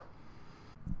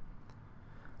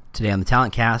Today on the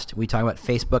Talent Cast, we talk about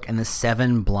Facebook and the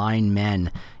 7 blind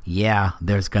men. Yeah,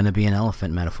 there's going to be an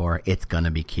elephant metaphor. It's going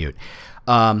to be cute.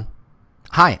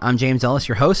 Hi, I'm James Ellis,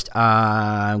 your host.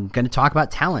 I'm going to talk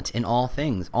about talent in all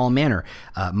things, all manner,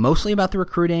 mostly about the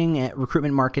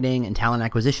recruitment marketing, and talent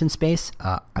acquisition space.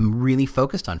 I'm really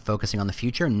focusing on the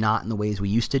future, not in the ways we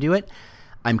used to do it.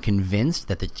 I'm convinced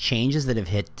that the changes that have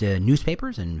hit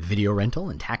newspapers and video rental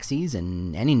and taxis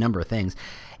and any number of things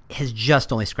has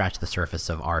just only scratched the surface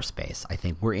of our space. I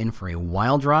think we're in for a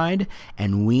wild ride,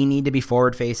 and we need to be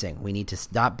forward-facing. We need to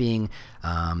stop being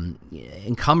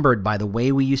encumbered by the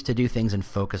way we used to do things and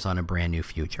focus on a brand new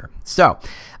future. So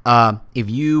if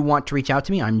you want to reach out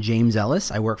to me, I'm James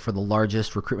Ellis. I work for the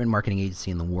largest recruitment marketing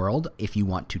agency in the world. If you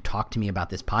want to talk to me about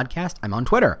this podcast, I'm on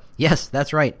Twitter. Yes,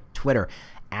 that's right, Twitter,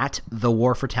 at The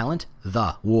War for Talent,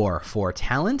 The War for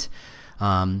Talent.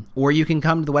 Or you can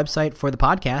come to the website for the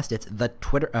podcast. It's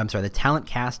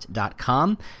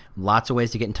thetalentcast.com. Lots of ways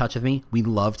to get in touch with me. We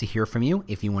love to hear from you.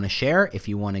 If you want to share, if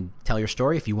you want to tell your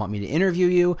story, if you want me to interview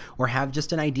you, or have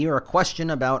just an idea or a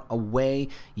question about a way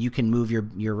you can move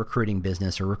your recruiting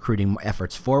business or recruiting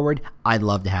efforts forward, I'd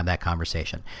love to have that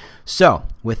conversation. So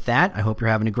with that, I hope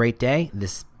you're having a great day.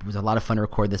 This was a lot of fun to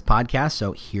record this podcast,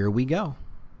 so here we go.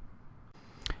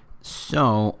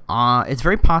 So it's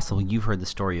very possible you've heard the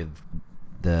story of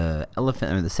the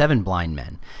elephant, or the 7 blind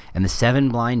men. And the 7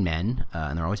 blind men,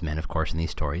 and they're always men, of course, in these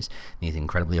stories, these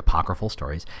incredibly apocryphal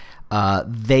stories,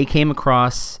 they came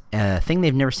across a thing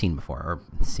they've never seen before,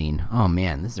 oh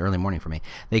man, this is early morning for me.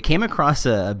 They came across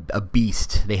a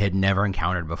beast they had never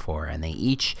encountered before, and they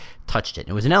each touched it.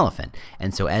 It was an elephant.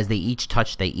 And so as they each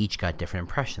touched, they each got different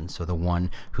impressions. So the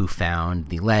one who found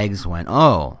the legs went,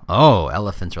 oh,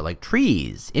 elephants are like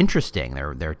trees. Interesting.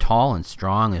 They're tall and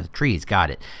strong as trees. Got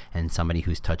it. And somebody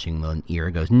who's touching the ear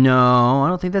goes, no, I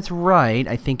don't think that's right.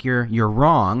 I think you're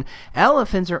wrong.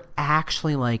 Elephants are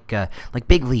actually like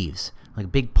big leaves,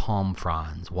 like big palm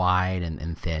fronds, wide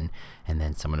and thin. And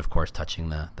then someone, of course, touching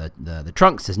the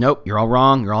trunk says, nope, you're all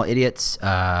wrong. You're all idiots.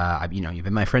 You've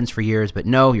been my friends for years, but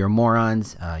no, you're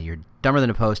morons. You're dumber than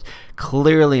a post.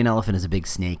 Clearly an elephant is a big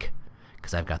snake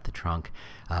because I've got the trunk.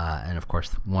 And of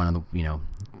course, one of the,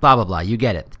 blah, blah, blah. You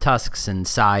get it. Tusks and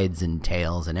sides and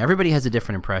tails, and everybody has a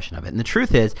different impression of it. And the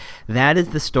truth is, that is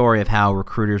the story of how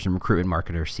recruiters and recruitment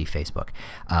marketers see Facebook.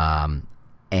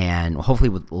 And hopefully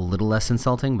with a little less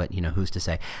insulting, but who's to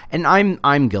say? And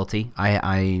I'm guilty.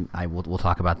 We'll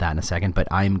talk about that in a second. But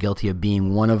I'm guilty of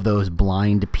being one of those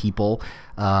blind people,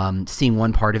 seeing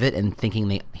one part of it and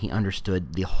thinking he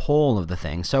understood the whole of the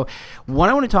thing. So what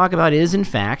I want to talk about is, in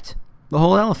fact, the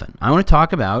whole elephant. I want to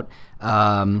talk about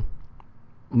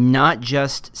not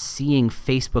just seeing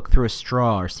Facebook through a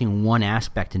straw or seeing one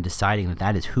aspect and deciding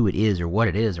that is who it is or what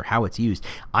it is or how it's used.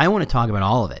 I want to talk about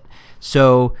all of it.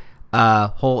 So.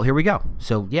 Here we go.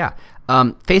 So yeah,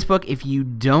 Facebook, if you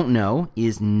don't know,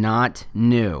 is not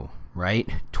new, right?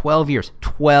 12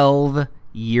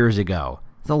 years ago.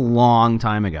 It's a long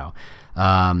time ago.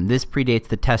 This predates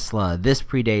the Tesla. This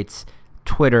predates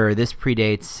Twitter. This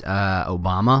predates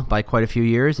Obama by quite a few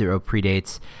years. It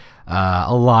predates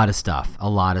a lot of stuff.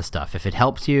 If it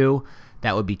helps you,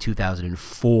 that would be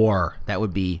 2004. That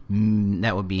would be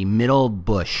middle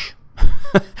Bush.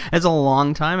 That's a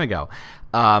long time ago.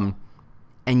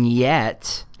 And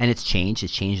yet, and it's changed. It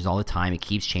changes all the time. It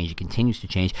keeps changing. It continues to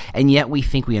change. And yet we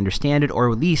think we understand it,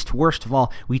 or at least, worst of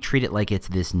all, we treat it like it's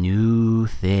this new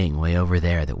thing way over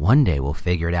there that one day we'll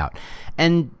figure it out.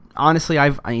 And honestly,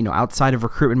 outside of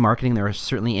recruitment marketing, there are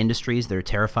certainly industries that are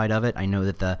terrified of it. I know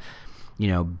that the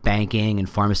banking and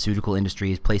pharmaceutical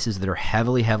industries, places that are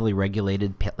heavily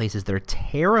regulated, places that are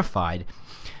terrified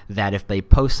that if they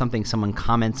post something, someone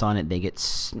comments on it, they get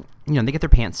their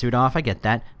pantsuit off. I get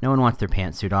that. No one wants their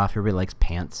pantsuit off. Everybody likes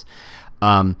pants.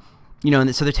 And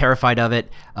so they're terrified of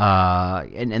it.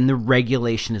 And the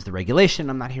regulation is the regulation.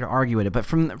 I'm not here to argue with it. But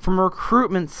from a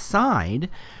recruitment side,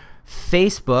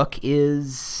 Facebook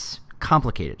is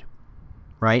complicated,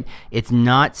 right? It's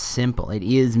not simple. It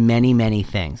is many, many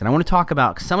things. And I want to talk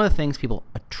about some of the things people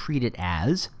treat it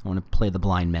as. I want to play the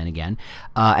blind men again.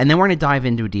 And then we're going to dive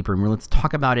into it deeper, and let's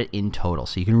talk about it in total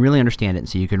so you can really understand it and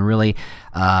so you can really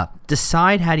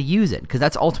decide how to use it, because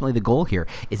that's ultimately the goal here,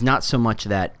 is not so much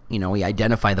that, we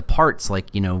identify the parts like,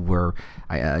 we're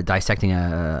dissecting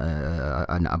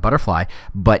a butterfly,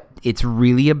 but it's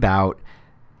really about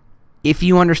if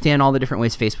you understand all the different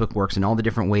ways Facebook works and all the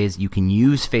different ways you can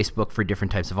use Facebook for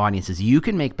different types of audiences, you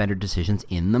can make better decisions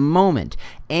in the moment.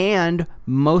 And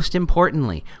most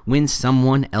importantly, when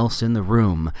someone else in the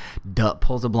room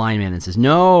pulls a blind man and says,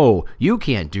 no, you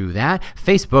can't do that.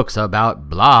 Facebook's about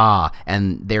blah.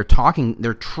 And they're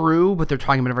true, but they're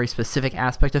talking about a very specific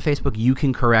aspect of Facebook. You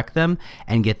can correct them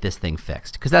and get this thing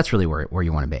fixed, because that's really where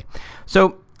you want to be.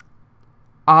 So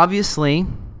obviously,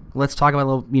 let's talk about a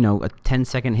little, a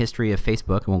 10-second history of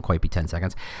Facebook. It won't quite be 10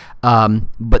 seconds.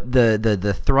 But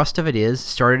the thrust of it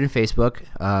started in Facebook.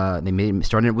 They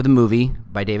started it with a movie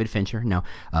by David Fincher,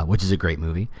 which is a great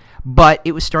movie. But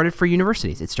it was started for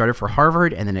universities. It started for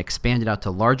Harvard and then expanded out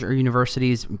to larger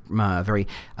universities, very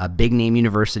big-name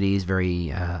universities, very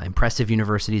impressive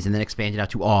universities, and then expanded out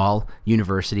to all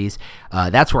universities.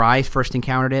 That's where I first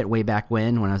encountered it way back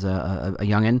when I was a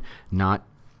youngin', not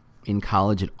in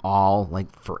college at all,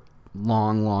 like for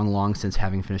long since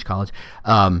having finished college.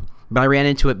 But I ran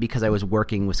into it because I was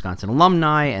working Wisconsin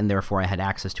alumni, and therefore I had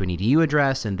access to an EDU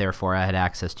address, and therefore I had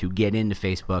access to get into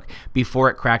Facebook before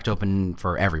it cracked open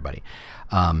for everybody.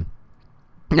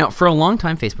 Now, for a long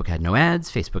time, Facebook had no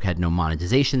ads. Facebook had no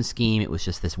monetization scheme. It was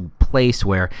just this place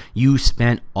where you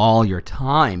spent all your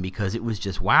time because it was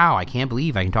just, wow, I can't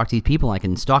believe I can talk to these people. I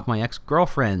can stalk my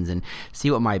ex-girlfriends and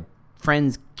see what my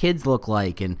friends' kids look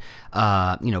like, and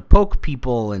poke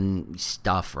people and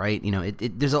stuff, right?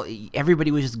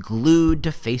 Everybody was just glued to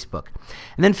Facebook,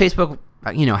 and then Facebook,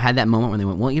 had that moment where they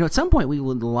went, well, at some point we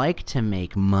would like to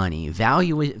make money.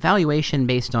 Valuation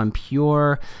based on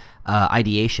pure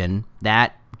ideation,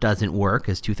 that doesn't work,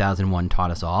 as 2001 taught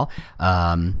us all.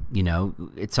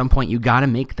 At some point you got to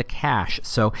make the cash.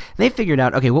 So they figured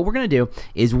out, okay, what we're going to do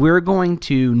is we're going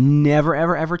to never,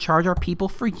 ever, ever charge our people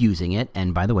for using it.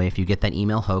 And by the way, if you get that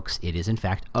email hoax, it is in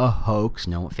fact a hoax.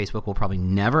 No, Facebook will probably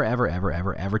never, ever, ever,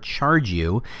 ever, ever charge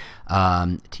you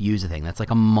to use the thing. That's like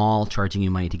a mall charging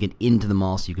you money to get into the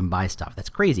mall so you can buy stuff. That's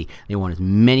crazy. They want as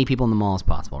many people in the mall as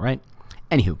possible, right?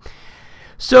 Anywho,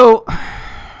 so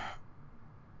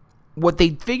what they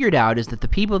figured out is that the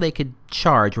people they could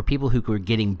charge were people who were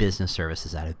getting business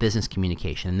services out of business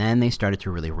communication. And then they started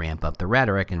to really ramp up the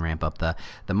rhetoric and ramp up the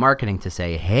marketing to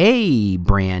say, hey,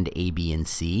 brand A, B, and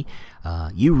C,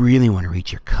 you really want to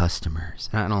reach your customers.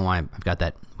 I don't know why I've got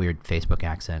that weird Facebook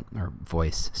accent or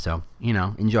voice, so,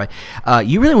 enjoy.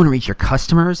 You really want to reach your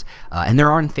customers, and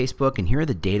they're on Facebook, and here are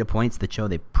the data points that show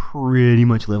they pretty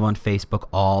much live on Facebook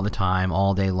all the time,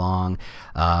 all day long,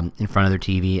 in front of their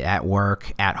TV, at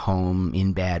work, at home,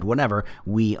 in bed, whatever.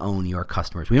 We own your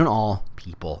customers. We own all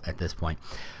people at this point.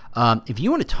 If you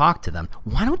want to talk to them,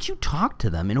 why don't you talk to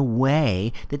them in a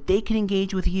way that they can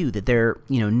engage with you, that they're,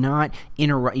 you're not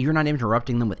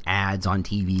interrupting them with ads on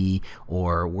TV,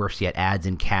 or worse yet, ads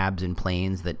in cabs and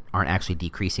planes that aren't actually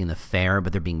decreasing the fare,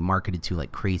 but they're being marketed to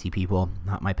like crazy people.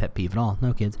 Not my pet peeve at all.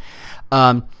 No, kids.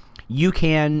 You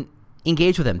can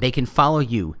engage with them. They can follow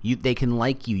you. They can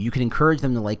like you. You can encourage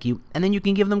them to like you, and then you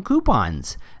can give them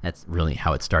coupons. That's really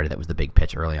how it started. That was the big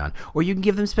pitch early on. Or you can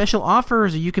give them special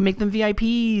offers, or you can make them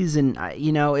VIPs, and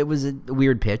it was a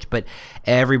weird pitch, but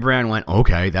every brand went,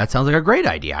 okay, that sounds like a great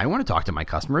idea. I want to talk to my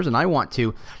customers, and I want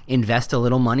to invest a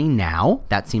little money now.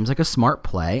 That seems like a smart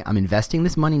play. I'm investing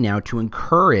this money now to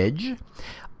encourage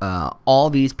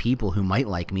all these people who might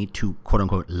like me to, quote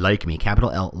unquote, like me, capital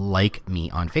L, like me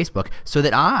on Facebook, so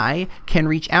that I can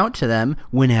reach out to them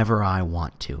whenever I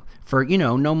want to for,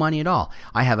 no money at all.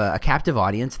 I have a captive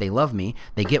audience. They love me.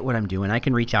 They get what I'm doing. I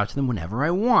can reach out to them whenever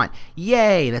I want.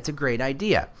 Yay, that's a great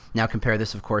idea. Now compare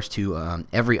this, of course, to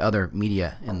every other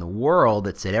media in the world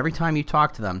that said every time you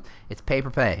talk to them, it's pay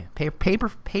for play. Pay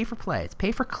for play. It's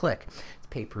pay for click. It's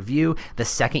pay per view. The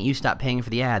second you stop paying for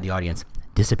the ad, the audience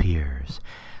disappears.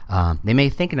 They may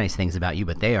think nice things about you,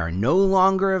 but they are no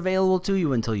longer available to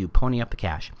you until you pony up the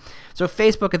cash. So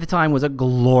Facebook at the time was a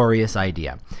glorious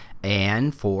idea.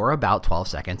 And for about 12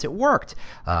 seconds, it worked.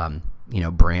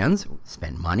 Brands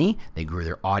spend money. They grew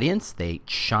their audience. They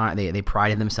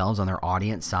prided themselves on their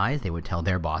audience size. They would tell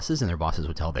their bosses, and their bosses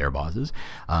would tell their bosses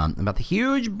about the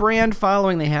huge brand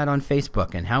following they had on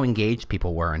Facebook, and how engaged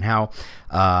people were, and how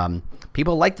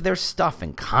people liked their stuff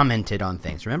and commented on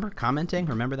things. Remember commenting?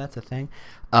 Remember that's a thing?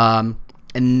 And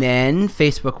then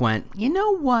Facebook went, you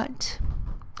know what?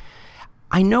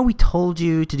 I know we told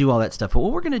you to do all that stuff, but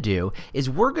what we're going to do is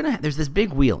there's this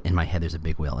big wheel in my head. There's a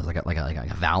big wheel. It's like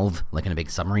a valve, like in a big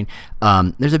submarine.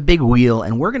 There's a big wheel,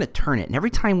 and we're going to turn it. And every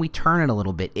time we turn it a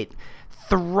little bit, it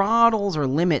throttles or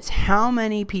limits how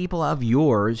many people of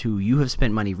yours who you have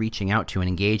spent money reaching out to and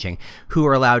engaging who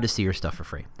are allowed to see your stuff for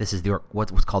free. This is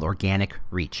what's called organic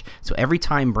reach. So every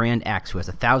time brand X, who has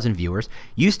 1,000 viewers,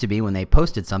 used to be when they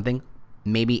posted something,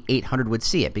 maybe 800 would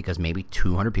see it because maybe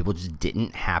 200 people just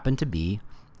didn't happen to be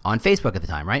on Facebook at the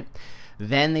time, right?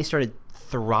 Then they started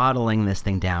throttling this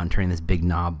thing down, turning this big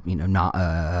knob,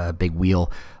 big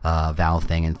wheel valve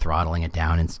thing, and throttling it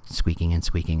down and squeaking and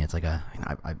squeaking. It's like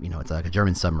it's like a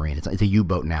German submarine. It's a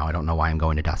U-boat now. I don't know why I'm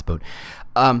going to Das Boot.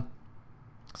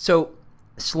 So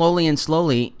slowly and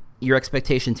slowly, your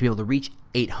expectation to be able to reach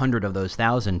 800 of those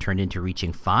 1,000 turned into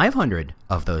reaching 500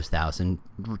 of those 1,000,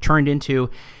 turned into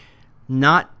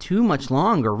not too much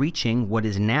longer reaching what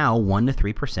is now 1 to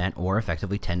 3% or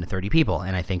effectively 10 to 30 people.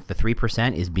 And I think the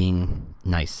 3% is being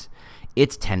nice.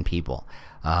 It's 10 people.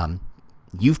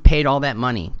 You've paid all that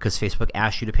money because Facebook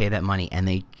asked you to pay that money, and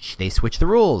they switch the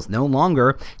rules. No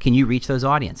longer can you reach those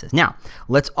audiences. Now,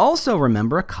 let's also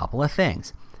remember a couple of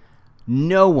things.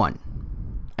 No one,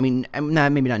 maybe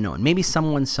not no one, maybe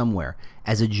someone somewhere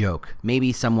as a joke,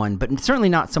 maybe someone, but certainly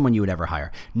not someone you would ever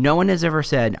hire. No one has ever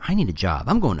said, I need a job.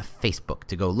 I'm going to Facebook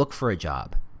to go look for a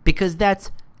job, because that's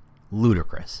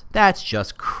ludicrous. That's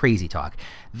just crazy talk.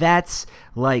 That's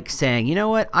like saying, you know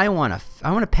what? I want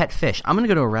to pet fish. I'm going to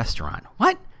go to a restaurant.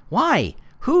 What? Why?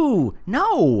 Who?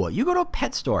 No. You go to a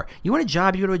pet store. You want a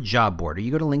job, you go to a job board, or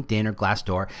you go to LinkedIn or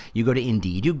Glassdoor, you go to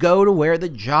Indeed. You go to where the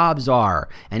jobs are.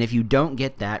 And if you don't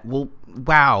get that, well,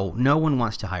 wow, no one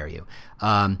wants to hire you.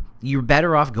 You're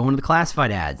better off going to the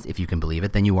classified ads, if you can believe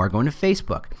it, than you are going to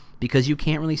Facebook, because you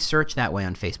can't really search that way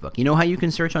on Facebook. You know how you can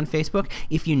search on Facebook?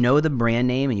 If you know the brand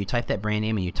name and you type that brand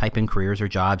name and you type in careers or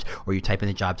jobs, or you type in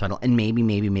the job title, and maybe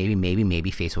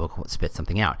Facebook will spit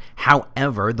something out.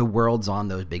 However, the world's on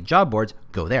those big job boards.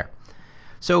 Go there.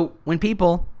 So when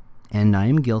people, and I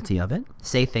am guilty of it,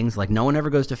 say things like no one ever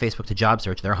goes to Facebook to job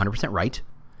search, they're 100% right.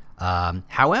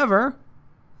 However,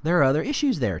 there are other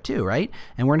issues there too, right?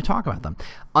 And we're going to talk about them.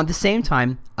 At the same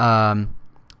time,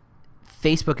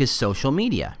 Facebook is social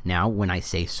media. Now, when I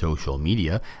say social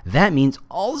media, that means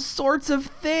all sorts of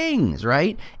things,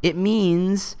 right? It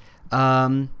means,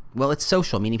 it's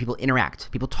social, meaning people interact.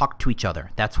 People talk to each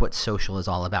other. That's what social is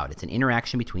all about. It's an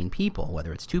interaction between people,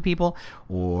 whether it's two people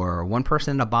or one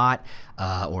person in a bot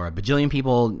or a bajillion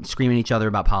people screaming at each other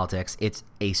about politics. It's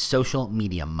a social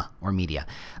medium or media.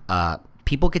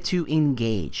 People get to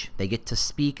engage. They get to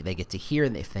speak. They get to hear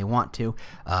if they want to.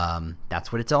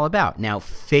 That's what it's all about. Now,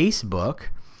 Facebook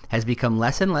has become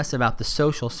less and less about the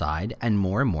social side and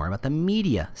more about the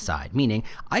media side, meaning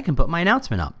I can put my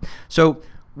announcement up. So,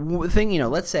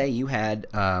 let's say you had,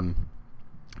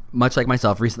 much like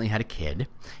myself, recently had a kid,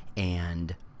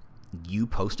 and you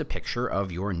post a picture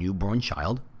of your newborn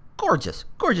child. Gorgeous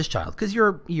child, because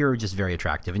you're just very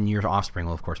attractive, and your offspring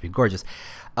will of course be gorgeous.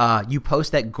 You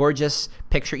post that gorgeous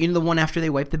picture, the one after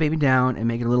they wipe the baby down and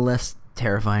make it a little less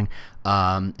terrifying,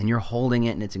 and you're holding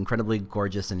it and it's incredibly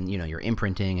gorgeous, and you're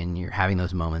imprinting and you're having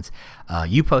those moments.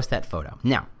 You post that photo.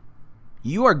 Now,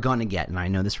 you are gonna get, and I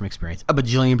know this from experience, a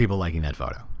bajillion people liking that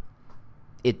photo.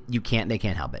 They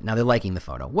can't help it. Now they're liking the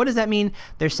photo. What does that mean?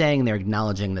 They're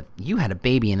acknowledging that you had a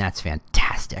baby, and that's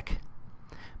fantastic.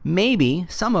 Maybe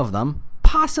some of them,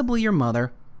 possibly your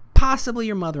mother, possibly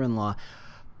your mother-in-law,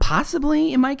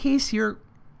 possibly, in my case, your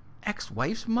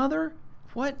ex-wife's mother.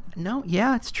 What? No?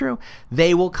 Yeah, it's true.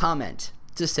 They will comment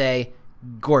to say,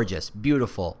 gorgeous,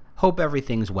 beautiful, hope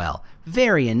everything's well.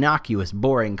 Very innocuous,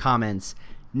 boring comments.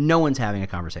 No one's having a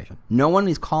conversation. No one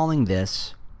is calling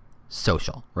this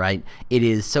social, right? It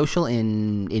is social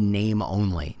in name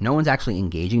only. No one's actually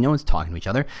engaging. No one's talking to each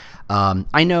other.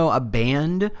 I know a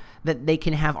band that they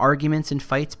can have arguments and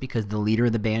fights because the leader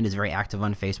of the band is very active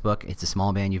on Facebook. It's a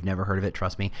small band. You've never heard of it,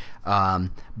 trust me.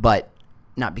 But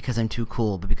not because I'm too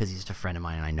cool, but because he's just a friend of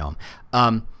mine and I know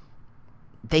him.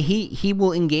 He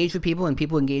will engage with people and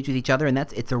people engage with each other, and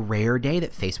it's a rare day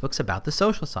that Facebook's about the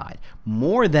social side.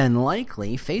 More than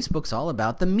likely, Facebook's all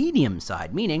about the medium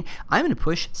side, meaning I'm going to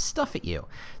push stuff at you.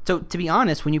 So to be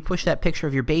honest, when you push that picture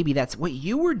of your baby, that's what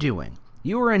you were doing.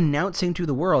 You were announcing to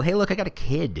the world, hey, look, I got a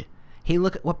kid. Hey,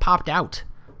 look at what popped out.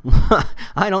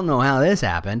 I don't know how this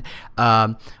happened,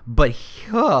 but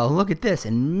look at this,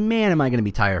 and man, am I going to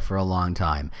be tired for a long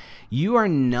time. You are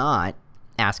not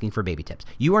asking for baby tips.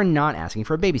 You are not asking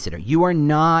for a babysitter. You are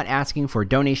not asking for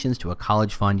donations to a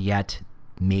college fund yet.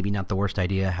 Maybe not the worst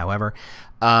idea, however.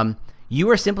 You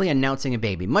are simply announcing a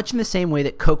baby, much in the same way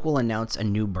that Coke will announce a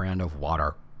new brand of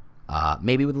water.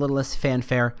 Maybe with a little less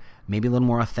fanfare, maybe a little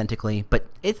more authentically, but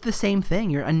it's the same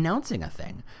thing. You're announcing a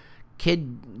thing.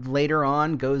 Kid later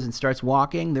on goes and starts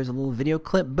walking. There's a little video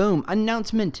clip. Boom.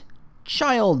 Announcement.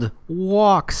 Child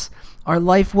walks. Our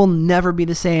life will never be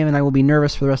the same, and I will be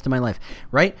nervous for the rest of my life.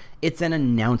 Right? It's an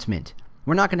announcement.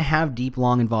 We're not going to have deep,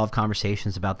 long, involved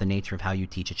conversations about the nature of how you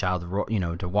teach a child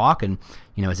to walk, and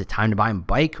is it time to buy him a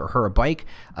bike or her a bike?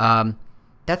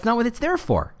 That's not what it's there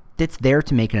for. It's there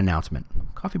to make an announcement.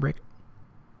 Coffee break.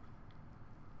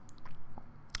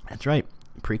 That's right.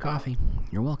 Pre-coffee.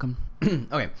 You're welcome.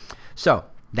 Okay. So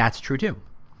that's true too.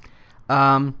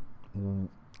 So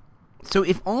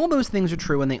if all those things are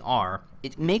true, and they are,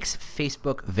 it makes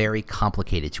Facebook very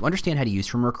complicated to understand how to use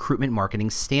from a recruitment marketing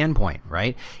standpoint,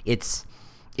 right? It's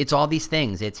all these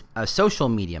things. It's a social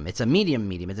medium. It's a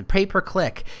medium. It's a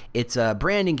pay-per-click. It's a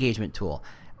brand engagement tool.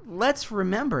 Let's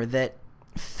remember that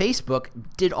Facebook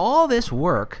did all this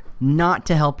work not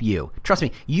to help you. Trust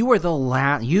me, you are the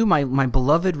my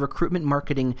beloved recruitment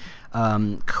marketing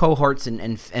cohorts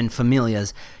and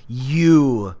familias,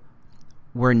 you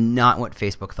were not what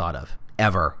Facebook thought of,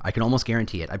 ever. I can almost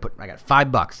guarantee it. I got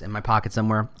 $5 in my pocket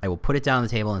somewhere. I will put it down on the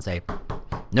table and say,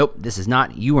 nope,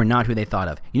 you are not who they thought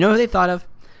of. You know who they thought of?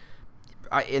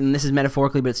 And this is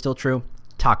metaphorically, but it's still true.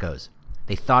 Tacos.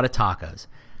 They thought of tacos.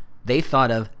 They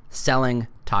thought of selling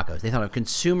tacos. They thought of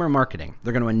consumer marketing.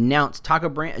 They're going to announce Taco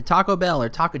Bell or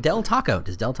Del Taco.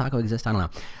 Does Del Taco exist? I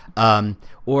don't know.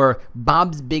 Or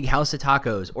Bob's Big House of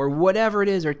Tacos, or whatever it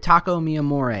is, or Taco Mi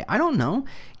Amore. I don't know.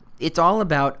 It's all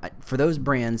about, for those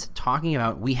brands, talking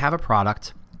about, we have a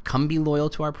product. Come be loyal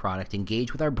to our product.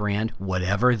 Engage with our brand,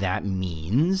 whatever that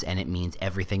means. And it means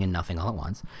everything and nothing all at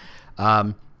once.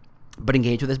 But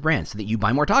engage with this brand so that you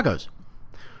buy more tacos.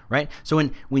 Right? So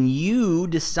when you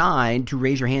decide to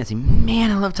raise your hand and say,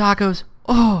 man, I love tacos.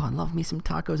 Oh, I love me some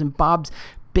tacos. And Bob's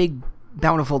Big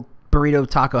Bountiful Burrito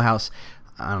Taco House.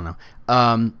 I don't know.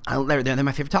 They're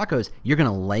my favorite tacos. You're going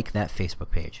to like that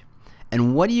Facebook page.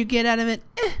 And what do you get out of it?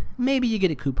 Maybe you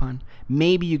get a coupon.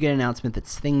 Maybe you get an announcement that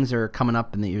things are coming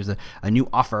up and that there's a new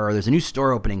offer, or there's a new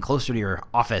store opening closer to your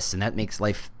office, and that makes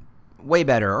life way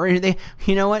better. Or you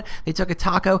know what? They took a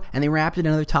taco and they wrapped it in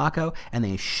another taco and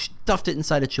they stuffed it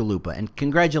inside a chalupa. And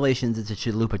congratulations, it's a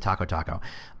chalupa taco.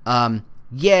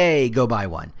 Yay, go buy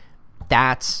one.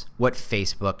 That's what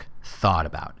Facebook thought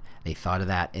about. They thought of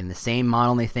that in the same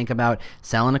model they think about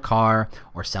selling a car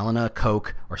or selling a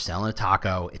Coke or selling a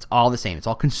taco. It's all the same. It's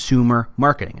all consumer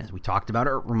marketing. As we talked about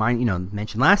or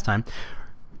mentioned last time,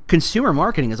 consumer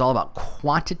marketing is all about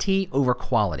quantity over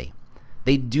quality.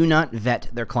 They do not vet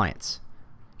their clients.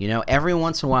 Every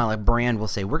once in a while, a brand will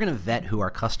say, we're going to vet who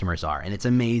our customers are. And it's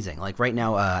amazing. Like right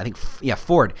now, I think,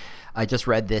 Ford, I just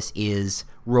read this, is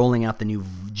rolling out the new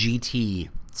GT,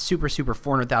 super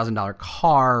 $400,000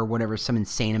 car, or whatever, some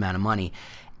insane amount of money.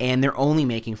 And they're only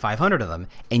making 500 of them.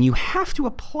 And you have to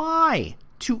apply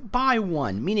to buy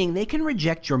one, meaning they can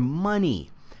reject your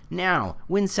money. Now,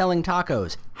 when selling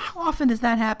tacos, how often does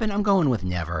that happen? I'm going with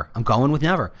never. I'm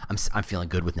feeling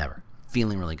good with never.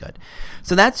 Feeling really good.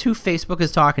 So that's who Facebook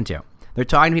is talking to. They're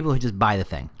talking to people who just buy the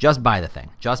thing. Just buy the thing.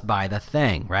 Just buy the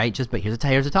thing, right? But here's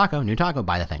a taco, new taco,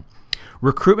 buy the thing.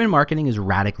 Recruitment marketing is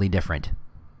radically different.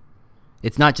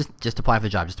 It's not just apply for the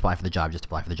job, just apply for the job, just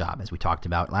apply for the job. As we talked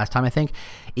about last time, I think,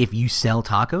 if you sell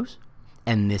tacos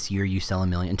and this year you sell 1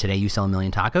 million, today you sell 1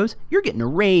 million tacos, you're getting a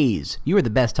raise. You are the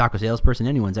best taco salesperson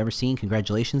anyone's ever seen.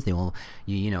 Congratulations. They will,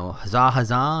 huzzah,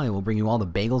 huzzah. It will bring you all the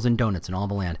bagels and donuts in all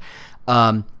the land.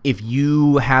 If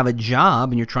you have a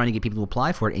job and you're trying to get people to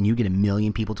apply for it and you get 1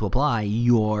 million people to apply,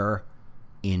 you're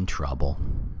in trouble,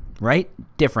 right?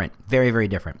 Different, very, very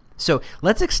different. So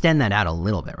let's extend that out a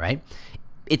little bit, right?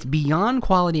 It's beyond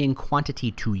quality and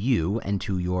quantity to you and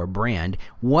to your brand.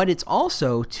 What it's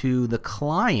also to the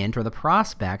client or the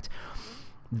prospect,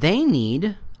 they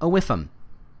need a WIFM.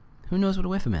 Who knows what a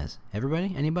WIFM is?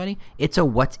 Everybody? Anybody? It's a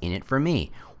what's in it for me.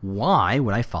 Why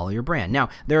would I follow your brand? Now,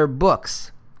 there are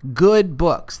books, good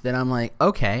books, that I'm like,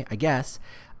 okay, I guess,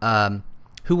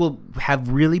 who will have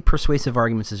really persuasive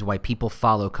arguments as to why people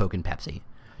follow Coke and Pepsi,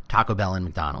 Taco Bell and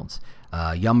McDonald's,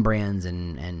 Yum Brands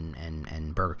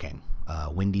and Burger King.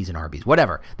 Wendy's and Arby's,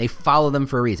 whatever. They follow them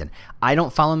for a reason. I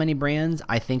don't follow many brands.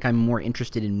 I think I'm more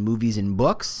interested in movies and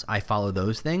books. I follow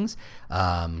those things.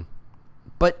 But,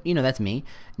 that's me.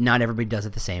 Not everybody does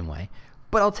it the same way.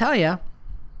 But I'll tell you,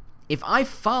 if I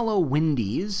follow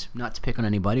Wendy's, not to pick on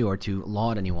anybody or to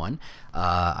laud anyone,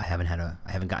 I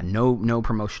haven't gotten no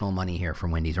promotional money here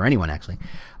from Wendy's or anyone actually.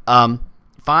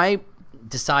 If I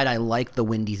decide I like the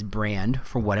Wendy's brand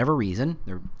for whatever reason,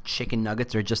 their chicken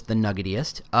nuggets are just the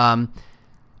nuggetiest,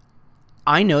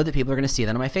 I know that people are going to see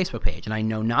that on my Facebook page. And I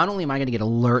know not only am I going to get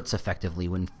alerts effectively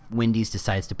when Wendy's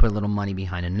decides to put a little money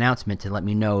behind an announcement to let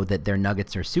me know that their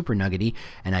nuggets are super nuggety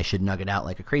and I should nugget out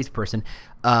like a crazy person,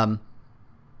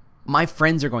 my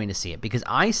friends are going to see it because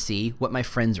I see what my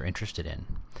friends are interested in.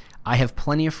 I have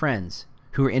plenty of friends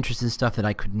who are interested in stuff that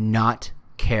I could not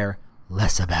care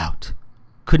less about.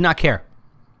 Could not care.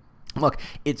 Look,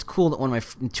 it's cool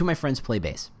that two of my friends play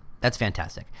bass. That's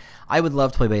fantastic. I would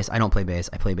love to play bass. I don't play bass.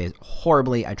 I play bass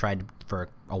horribly. I tried for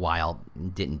a while,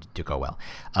 didn't go well.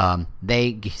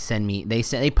 They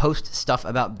post stuff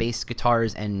about bass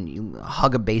guitars and you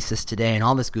hug a bassist today and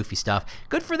all this goofy stuff.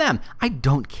 Good for them. I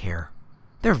don't care.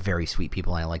 They're very sweet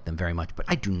people and I like them very much, but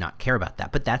I do not care about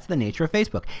that. But that's the nature of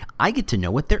Facebook. I get to know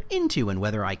what they're into and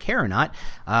whether I care or not.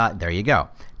 There you go.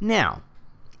 Now,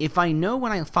 if I know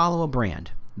when I follow a brand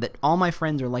that all my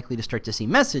friends are likely to start to see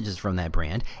messages from that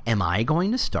brand, am I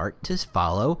going to start to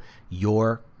follow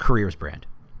your careers brand?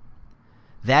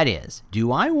 That is,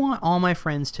 do I want all my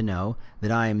friends to know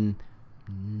that I'm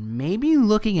maybe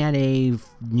looking at a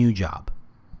new job?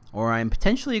 Or I'm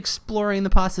potentially exploring the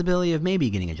possibility of maybe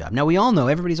getting a job. Now, we all know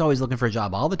everybody's always looking for a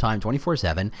job all the time,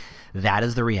 24/7. That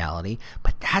is the reality.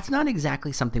 But that's not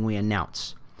exactly something we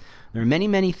announce. There are many,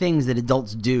 many things that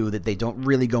adults do that they don't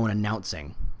really go in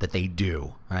announcing that they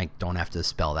do. I don't have to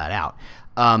spell that out.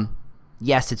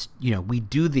 Yes, it's, we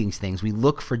do these things. We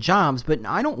look for jobs, but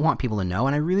I don't want people to know,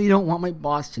 and I really don't want my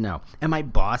boss to know. And my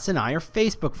boss and I are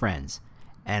Facebook friends.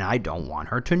 And I don't want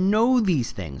her to know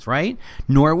these things, right?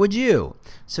 Nor would you.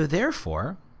 So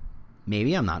therefore,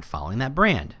 maybe I'm not following that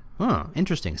brand.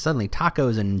 Interesting. Suddenly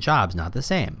tacos and jobs not the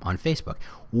same on Facebook.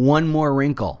 One more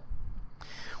wrinkle.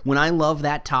 When I love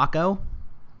that taco,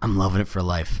 I'm loving it for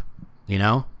life.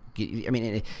 I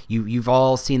mean, you've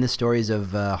all seen the stories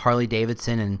of Harley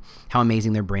Davidson and how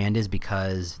amazing their brand is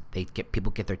because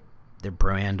people get their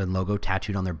brand and logo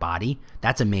tattooed on their body.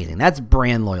 That's amazing. That's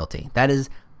brand loyalty. That is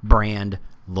brand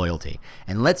loyalty.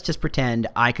 And let's just pretend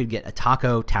I could get a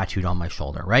taco tattooed on my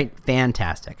shoulder, right?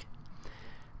 Fantastic.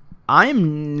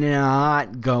 I'm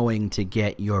not going to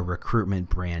get your recruitment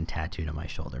brand tattooed on my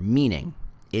shoulder, meaning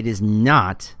it is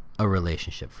not a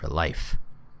relationship for life,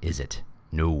 is it?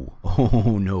 No.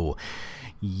 Oh, no.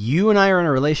 You and I are in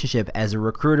a relationship as a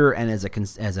recruiter and as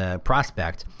a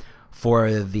prospect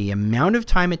for the amount of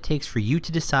time it takes for you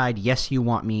to decide, yes, you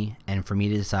want me, and for me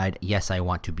to decide, yes, I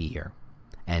want to be here.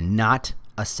 And not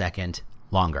a second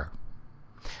longer.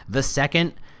 The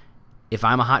second, if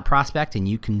I'm a hot prospect and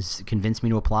you can convince me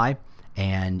to apply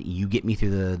and you get me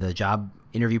through the job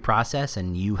interview process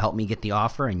and you help me get the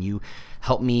offer and you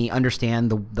help me understand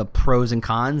the pros and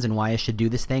cons and why I should do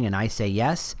this thing and I say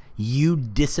yes, you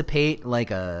dissipate like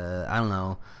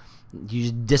you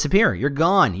just disappear. You're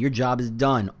gone. Your job is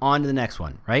done. On to the next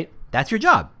one, right? That's your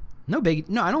job. No big.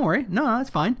 No, don't worry. No, that's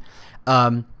fine.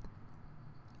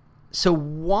 So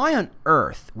why on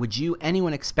earth would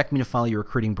anyone expect me to follow your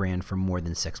recruiting brand for more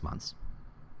than 6 months?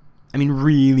 I mean,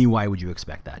 really, why would you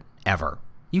expect that? Ever.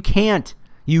 You can't.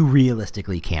 You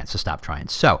realistically can't, so stop trying.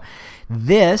 So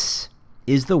this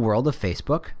is the world of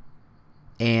Facebook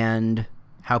and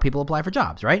how people apply for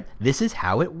jobs, right? This is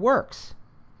how it works.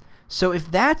 So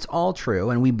if that's all true,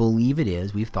 and we believe it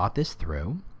is, we've thought this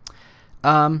through,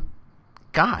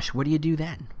 gosh, what do you do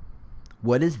then?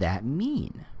 What does that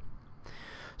mean?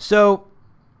 So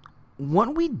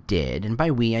what we did, and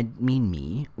by we I mean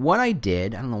me, what I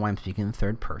did, I don't know why I'm speaking in the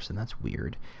third person, that's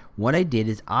weird. What I did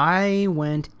is I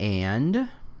went and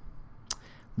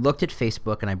looked at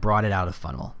Facebook and I brought it out of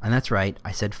funnel. And that's right,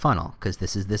 I said funnel because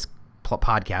this is this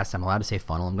podcast. I'm allowed to say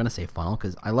funnel. I'm going to say funnel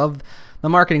because I love the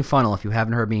marketing funnel. If you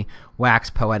haven't heard me wax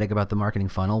poetic about the marketing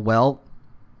funnel, well,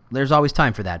 there's always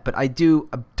time for that. But I do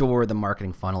adore the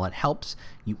marketing funnel. It helps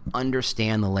you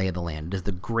understand the lay of the land. It is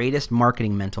the greatest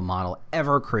marketing mental model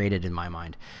ever created in my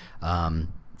mind.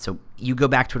 So you go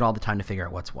back to it all the time to figure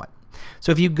out what's what.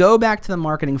 So if you go back to the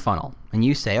marketing funnel and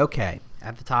you say, okay,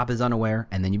 at the top is unaware,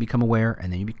 and then you become aware,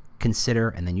 and then you consider,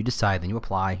 and then you decide, then you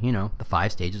apply, the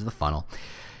 5 stages of the funnel.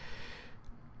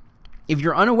 If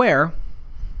you're unaware,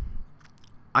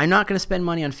 I'm not going to spend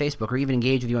money on Facebook or even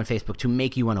engage with you on Facebook to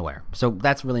make you unaware. So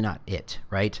that's really not it,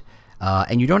 right?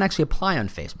 And you don't actually apply on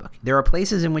Facebook. There are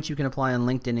places in which you can apply on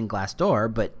LinkedIn and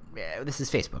Glassdoor, but this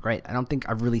is Facebook, right? I don't think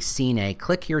I've really seen a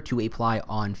click here to apply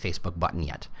on Facebook button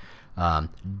yet.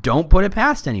 Don't put it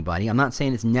past anybody. I'm not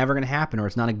saying it's never going to happen or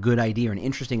it's not a good idea or an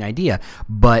interesting idea,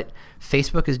 but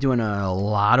Facebook is doing a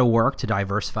lot of work to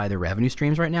diversify their revenue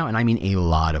streams right now, and I mean a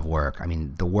lot of work. I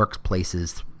mean, the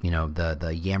workplaces,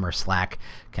 the Yammer Slack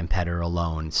competitor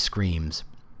alone screams,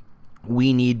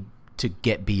 we need to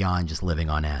get beyond just living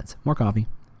on ads. More coffee.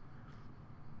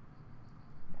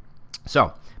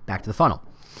 So, back to the funnel.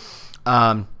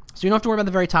 So you don't have to worry about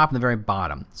the very top and the very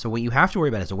bottom. So what you have to worry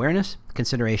about is awareness,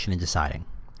 consideration, and deciding,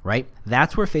 right?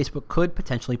 That's where Facebook could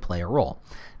potentially play a role.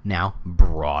 Now,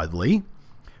 broadly,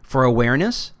 for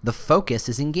awareness, the focus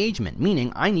is engagement,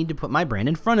 meaning I need to put my brand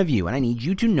in front of you, and I need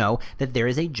you to know that there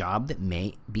is a job that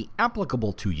may be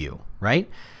applicable to you, right?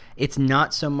 It's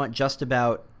not so much just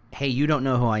about hey, you don't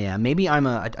know who I am. Maybe I'm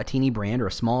a teeny brand or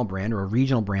a small brand or a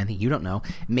regional brand that you don't know.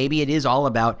 Maybe it is all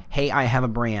about, hey, I have a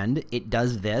brand. It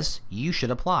does this. You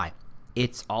should apply.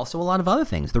 It's also a lot of other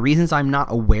things. The reasons I'm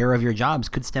not aware of your jobs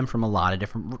could stem from a lot of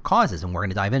different causes, and we're going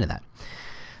to dive into that.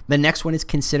 The next one is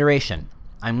consideration.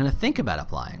 I'm going to think about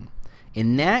applying.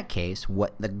 In that case,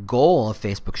 what the goal of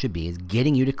Facebook should be is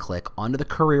getting you to click onto the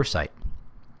career site.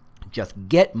 Just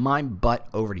get my butt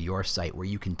over to your site where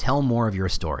you can tell more of your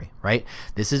story, right?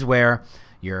 This is where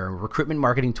your recruitment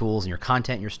marketing tools and your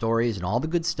content and your stories and all the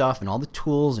good stuff and all the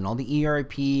tools and all the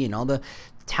ERP and all the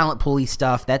talent pulley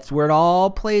stuff, that's where it all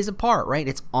plays a part, right?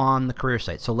 It's on the career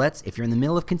site. So if you're in the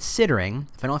middle of considering,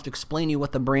 if I don't have to explain to you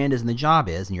what the brand is and the job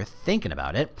is and you're thinking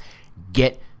about it,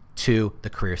 get to the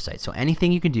career site. So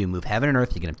anything you can do, move heaven and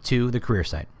earth to get them to the career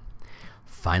site.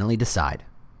 Finally decide.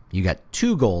 You got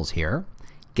two goals here.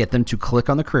 Get them to click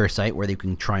on the career site where they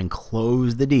can try and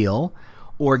close the deal,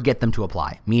 or get them to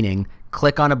apply, meaning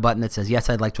click on a button that says, yes,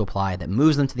 I'd like to apply, that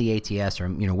moves them to the ATS or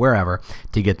wherever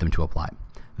to get them to apply.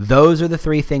 Those are the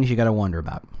three things you got to wonder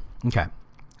about. Okay.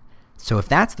 So if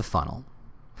that's the funnel,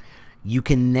 you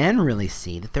can then really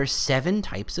see that there's 7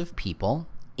 types of people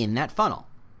in that funnel.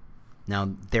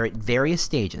 Now, they're at various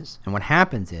stages, and what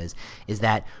happens is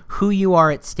that who you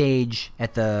are at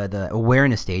the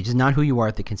awareness stage is not who you are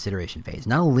at the consideration phase,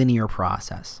 not a linear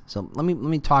process. So let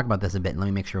me talk about this a bit, and let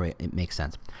me make sure it makes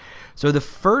sense. So the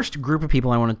first group of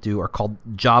people I want to do are called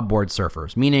job board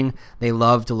surfers, meaning they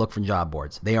love to look for job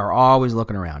boards. They are always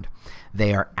looking around.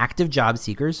 They are active job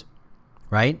seekers,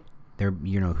 right? They're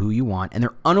who you want, and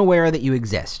they're unaware that you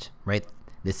exist, right?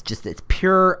 It's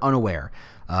pure unaware.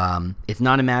 It's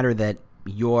not a matter that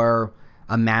you're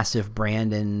a massive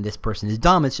brand and this person is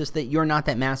dumb. It's just that you're not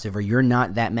that massive, or you're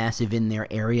not that massive in their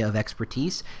area of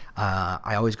expertise.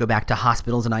 I always go back to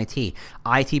hospitals and IT.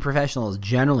 IT professionals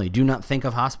generally do not think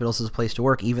of hospitals as a place to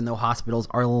work, even though hospitals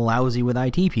are lousy with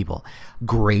IT people.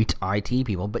 Great IT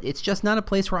people, but it's just not a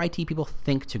place where IT people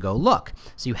think to go look.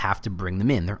 So you have to bring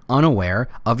them in. They're unaware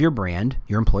of your brand,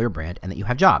 your employer brand, and that you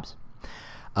have jobs.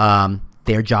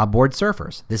 They're job board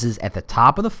surfers. This is at the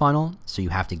top of the funnel, so you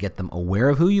have to get them aware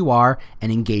of who you are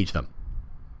and engage them,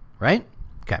 right?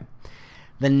 Okay.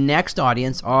 The next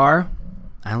audience are,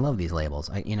 I love these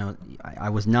labels. I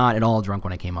was not at all drunk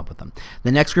when I came up with them.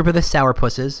 The next group are the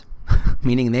sourpusses,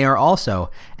 meaning they are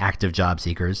also active job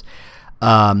seekers.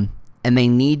 And they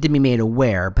need to be made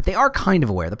aware, but they are kind of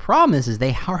aware. The problem is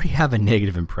they already have a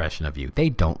negative impression of you. They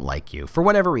don't like you for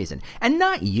whatever reason. And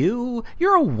not you.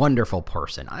 You're a wonderful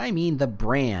person. I mean the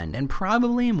brand, and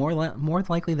probably more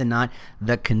likely than not,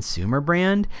 the consumer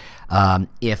brand.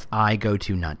 If I go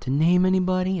to, not to name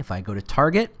anybody, if I go to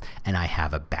Target and I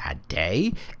have a bad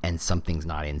day and something's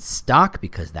not in stock,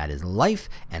 because that is life,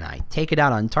 and I take it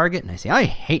out on Target and I say, I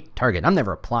hate Target. I'm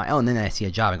never applying. Oh, and then I see a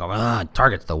job and go,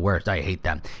 Target's the worst. I hate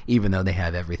them. Even though they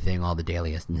have everything, all the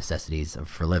daily necessities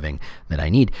for living that I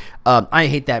need. I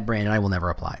hate that brand and I will never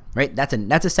apply, right? That's a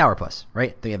sourpuss,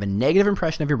 right? They have a negative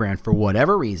impression of your brand for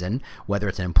whatever reason, whether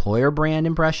it's an employer brand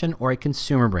impression or a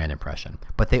consumer brand impression.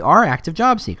 But they are active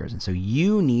job seekers, and so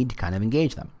you need to kind of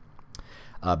engage them.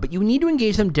 But you need to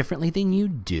engage them differently than you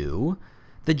do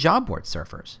the job board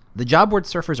surfers. The job board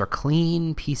surfers are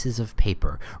clean pieces of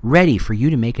paper, ready for you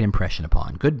to make an impression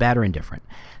upon, good, bad, or indifferent.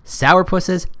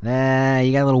 Sourpusses,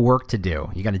 you got a little work to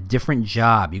do. You got a different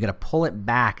job. You got to pull it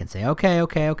back and say, okay,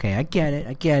 I get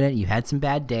it. You had some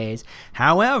bad days.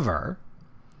 However,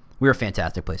 we're a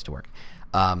fantastic place to work.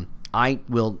 I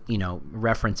will,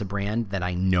 reference a brand that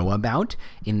I know about.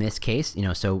 In this case,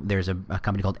 so there's a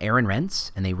company called Aaron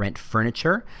Rents, and they rent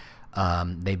furniture.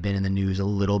 They've been in the news a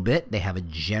little bit. They have a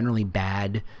generally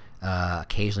bad,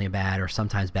 occasionally a bad, or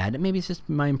sometimes bad. Maybe it's just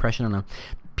my impression. I don't know.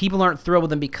 People aren't thrilled with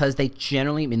them because they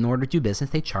generally, in order to do business,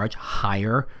 they charge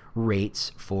higher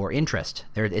rates for interest.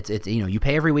 It's you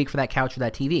pay every week for that couch or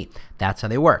that TV. That's how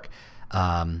they work.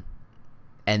 And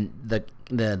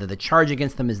the charge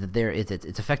against them is that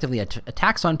it's effectively a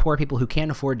tax on poor people who can't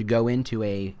afford to go into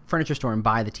a furniture store and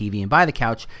buy the TV and buy the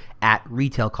couch at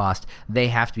retail cost. They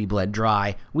have to be bled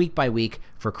dry week by week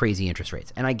for crazy interest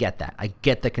rates. And I get that. I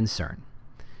get the concern.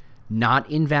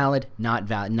 Not invalid, not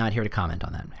valid, not here to comment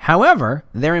on that. However,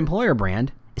 their employer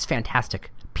brand is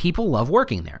fantastic. People love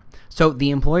working there. So the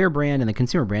employer brand and the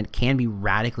consumer brand can be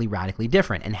radically, radically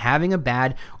different. And having a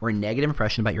bad or a negative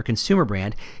impression about your consumer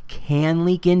brand can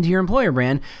leak into your employer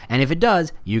brand. And if it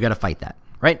does, you got to fight that,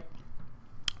 right?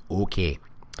 Okay.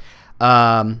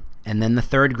 And then the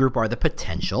third group are the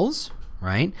potentials,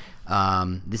 right?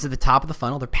 This is the top of the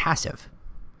funnel. They're passive.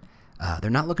 They're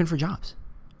not looking for jobs.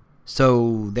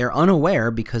 So they're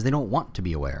unaware because they don't want to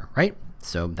be aware, right?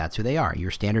 So that's who they are.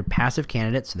 Your standard passive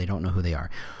candidates, so they don't know who they are.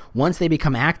 Once they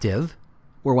become active,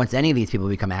 or once any of these people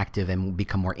become active and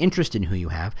become more interested in who you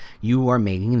have, you are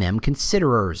making them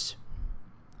considerers.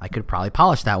 I could probably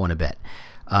polish that one a bit.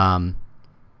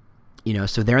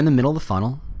 So they're in the middle of the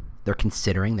funnel. They're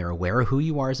considering, they're aware of who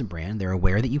you are as a brand. They're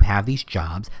aware that you have these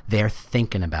jobs. They're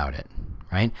thinking about it,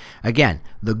 right? Again,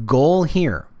 the goal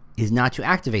here is not to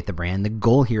activate the brand. The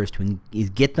goal here is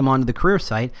get them onto the career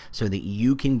site so that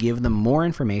you can give them more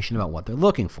information about what they're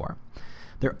looking for.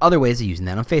 There are other ways of using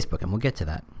that on Facebook, and we'll get to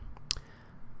that.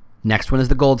 Next one is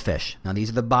the goldfish. Now, these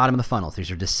are the bottom of the funnels.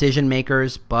 These are decision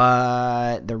makers,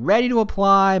 but they're ready to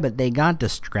apply, but they got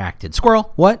distracted.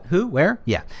 Squirrel, what, who, where?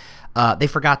 Yeah. They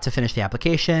forgot to finish the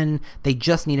application. They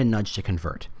just need a nudge to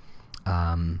convert.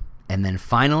 And then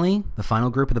finally, the final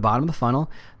group at the bottom of the funnel,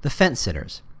 the fence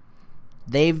sitters.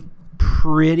 They've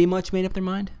pretty much made up their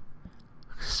mind.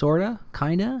 Sorta,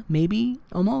 kinda, maybe,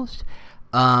 almost.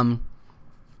 They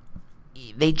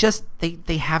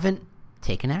haven't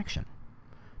taken action.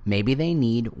 Maybe they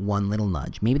need one little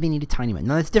nudge. Maybe they need a tiny nudge.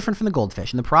 Now, that's different from the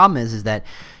goldfish. And the problem is that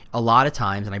a lot of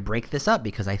times, and I break this up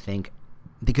because I think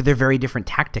they're very different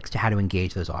tactics to how to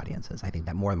engage those audiences. I think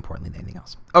that more importantly than anything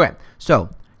else. Okay,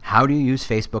 so how do you use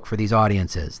Facebook for these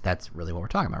audiences? That's really what we're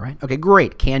talking about, right? Okay,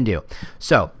 great, can do.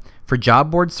 So for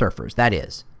job board surfers, that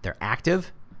is, they're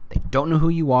active, they don't know who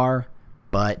you are,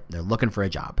 but they're looking for a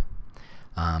job.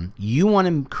 You want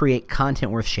to create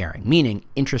content worth sharing, meaning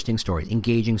interesting stories,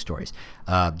 engaging stories.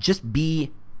 Just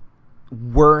be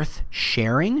worth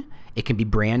sharing. It can be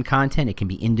brand content. It can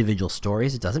be individual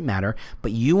stories. It doesn't matter.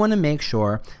 But you want to make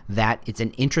sure that it's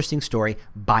an interesting story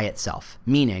by itself,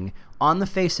 meaning on the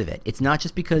face of it, it's not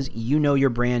just because you know your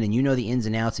brand and you know the ins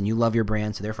and outs and you love your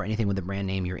brand, so therefore anything with a brand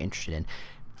name you're interested in.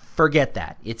 Forget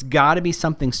that. It's got to be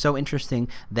something so interesting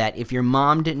that if your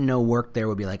mom didn't know work there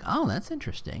would be like, oh, that's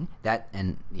interesting.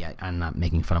 I'm not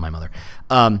making fun of my mother.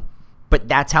 But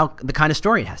that's how the kind of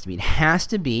story it has to be. It has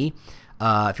to be,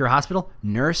 if you're a hospital,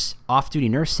 off-duty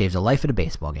nurse saves a life at a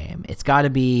baseball game. It's got to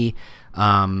be,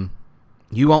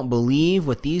 you won't believe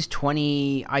what these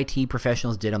 20 IT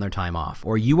professionals did on their time off.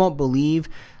 Or you won't believe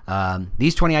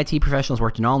these 20 IT professionals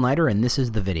worked an all-nighter and this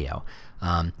is the video.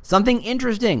 Something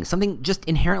interesting, something just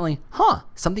inherently,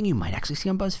 something you might actually see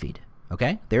on BuzzFeed.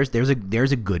 Okay, there's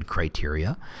a good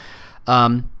criteria.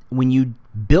 When you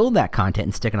build that content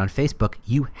and stick it on Facebook,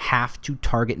 you have to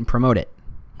target and promote it.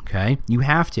 Okay, you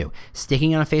have to.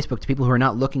 Sticking it on Facebook to people who are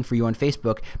not looking for you on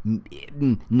Facebook,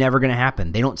 never going to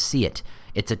happen. They don't see it.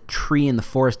 It's a tree in the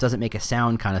forest doesn't make a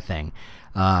sound kind of thing.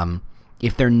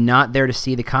 If they're not there to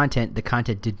see the content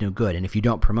did no good. And if you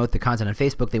don't promote the content on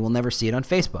Facebook, they will never see it on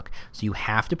Facebook. So you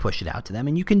have to push it out to them.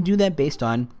 And you can do that based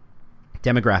on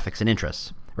demographics and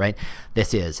interests, right?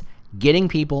 This is getting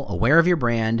people aware of your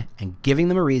brand and giving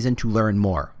them a reason to learn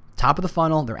more. Top of the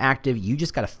funnel, they're active. You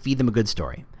just got to feed them a good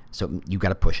story. So you got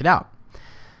to push it out.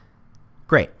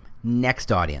 Great.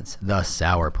 Next audience, the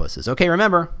sourpusses. Okay,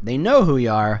 remember, they know who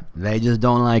you are. They just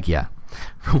don't like you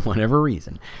for whatever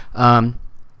reason.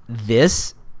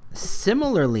 This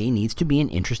similarly needs to be an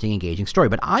interesting, engaging story.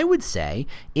 But I would say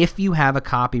if you have a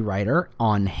copywriter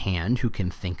on hand who can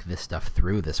think this stuff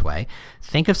through this way,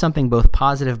 think of something both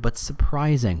positive but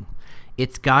surprising.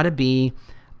 It's got to be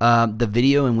the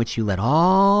video in which you let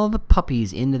all the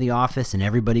puppies into the office and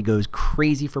everybody goes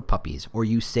crazy for puppies, or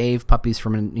you save puppies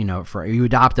from, you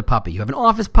adopt a puppy. You have an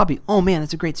office puppy. Oh man,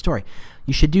 that's a great story.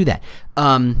 You should do that.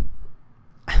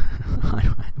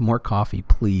 More coffee,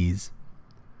 please.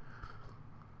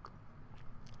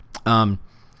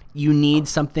 You need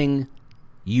something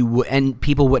and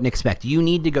people wouldn't expect. You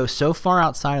need to go so far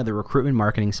outside of the recruitment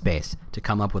marketing space to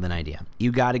come up with an idea.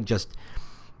 You got to just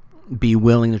be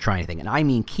willing to try anything. And I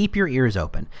mean, keep your ears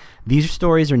open. These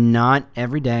stories are not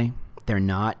every day. They're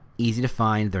not easy to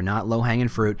find. They're not low-hanging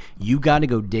fruit. You got to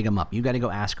go dig them up. You got to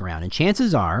go ask around. And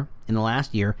chances are, in the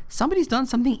last year, somebody's done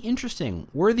something interesting,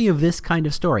 worthy of this kind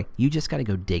of story. You just got to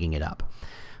go digging it up.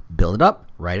 Build it up,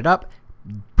 write it up,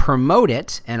 promote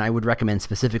it, and I would recommend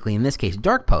specifically in this case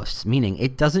dark posts, meaning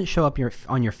it doesn't show up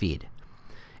on your feed.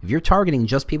 If you're targeting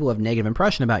just people who have negative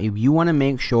impression about you, you want to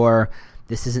make sure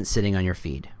this isn't sitting on your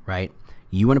feed, right?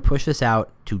 You want to push this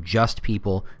out to just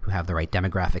people who have the right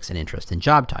demographics and interests and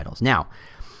job titles. Now,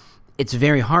 it's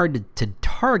very hard to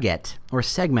target or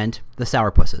segment the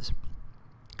sourpusses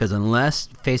because unless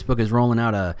Facebook is rolling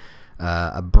out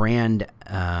a brand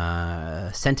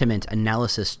sentiment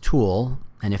analysis tool,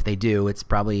 and if they do, it's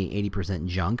probably 80%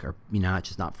 junk, or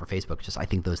just not for Facebook. Just I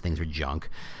think those things are junk.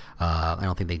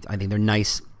 I think they're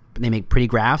nice. They make pretty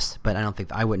graphs, but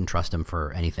I wouldn't trust them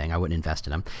for anything. I wouldn't invest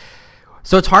in them.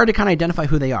 So it's hard to kind of identify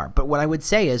who they are. But what I would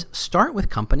say is start with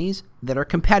companies that are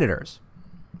competitors.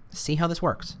 See how this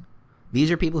works.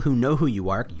 These are people who know who you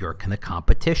are. You're the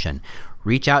competition.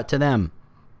 Reach out to them.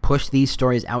 Push these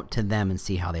stories out to them and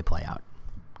see how they play out.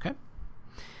 Okay.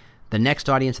 The next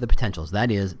audience of the potentials, that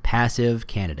is passive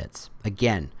candidates.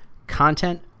 Again,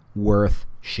 content worth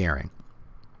sharing.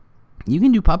 You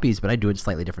can do puppies, but I do a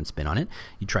slightly different spin on it.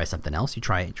 You try something else. You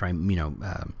try,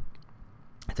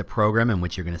 it's a program in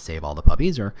which you're going to save all the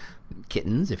puppies or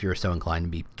kittens if you're so inclined to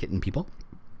be kitten people.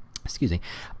 Excuse me.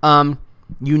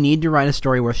 You need to write a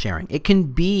story worth sharing. It can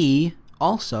be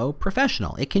also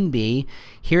professional. It can be,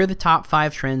 here are the top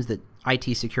 5 trends that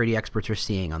IT security experts are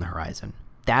seeing on the horizon.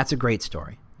 That's a great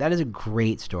story. That is a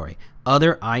great story.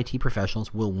 Other IT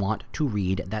professionals will want to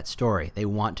read that story. They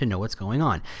want to know what's going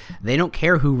on. They don't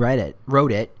care who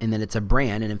wrote it, and that it's a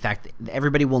brand. And in fact,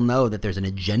 everybody will know that there's an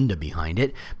agenda behind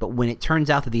it. But when it turns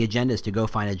out that the agenda is to go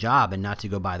find a job and not to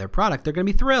go buy their product, they're going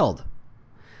to be thrilled.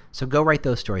 So go write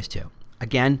those stories too.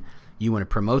 Again, you want to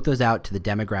promote those out to the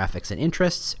demographics and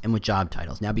interests and with job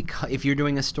titles. Now, if you're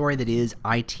doing a story that is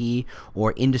IT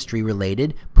or industry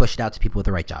related, push it out to people with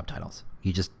the right job titles.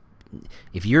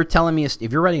 If you're telling me, if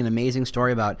you're writing an amazing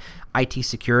story about IT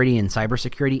security and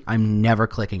cybersecurity, I'm never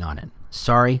clicking on it.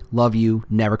 Sorry, love you,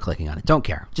 never clicking on it. Don't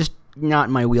care. Just not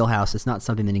in my wheelhouse. It's not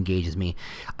something that engages me.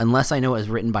 Unless I know it was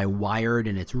written by Wired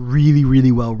and it's really,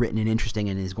 really well written and interesting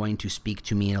and is going to speak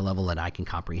to me at a level that I can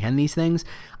comprehend these things,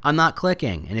 I'm not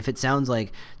clicking. And if it sounds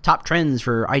like top trends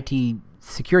for IT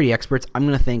security experts, I'm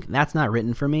going to think that's not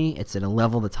written for me. It's at a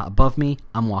level that's above me.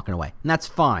 I'm walking away. And that's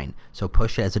fine. So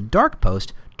push it as a dark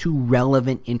post to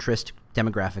relevant interest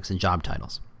demographics and job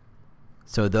titles.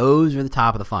 So those are the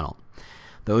top of the funnel.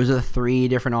 Those are the 3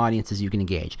 different audiences you can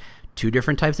engage. 2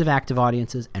 different types of active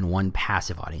audiences and 1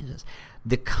 passive audiences.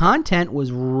 The content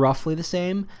was roughly the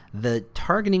same. The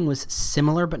targeting was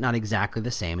similar, but not exactly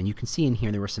the same. And you can see in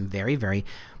here there were some very, very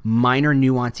minor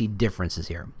nuancey differences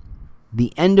here.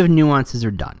 The end of nuances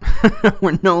are done.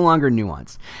 We're no longer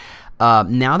nuanced.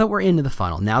 Now that we're into the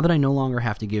funnel, now that I no longer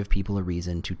have to give people a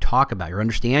reason to talk about or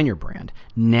understand your brand,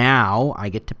 now I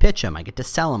get to pitch them. I get to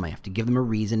sell them. I have to give them a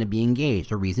reason to be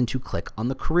engaged, a reason to click on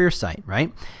the career site,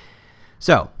 right?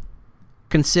 So,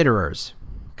 considerers.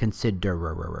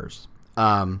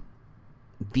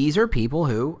 These are people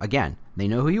who, again, they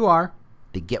know who you are.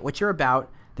 They get what you're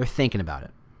about. They're thinking about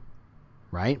it,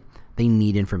 right? They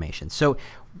need information. So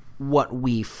what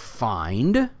we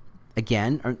find,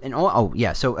 again, let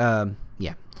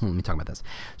me talk about this.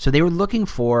 So they were looking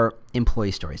for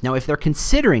employee stories. Now, if they're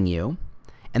considering you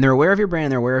and they're aware of your brand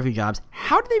and they're aware of your jobs,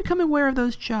 how do they become aware of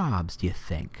those jobs, do you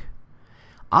think?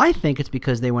 I think it's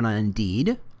because they went on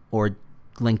Indeed or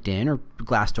LinkedIn or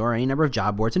Glassdoor or any number of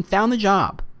job boards and found the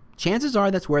job. Chances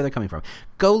are that's where they're coming from.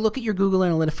 Go look at your Google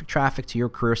Analytics traffic to your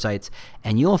career sites,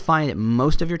 and you'll find that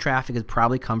most of your traffic has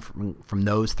probably come from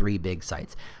those 3 big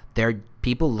sites. They're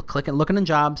people looking on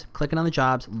jobs, clicking on the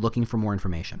jobs, looking for more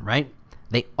information, right?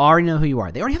 They already know who you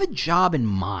are. They already have a job in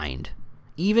mind.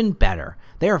 Even better,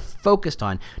 they are focused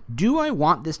on, do I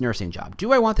want this nursing job?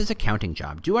 Do I want this accounting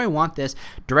job? Do I want this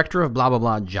director of blah, blah,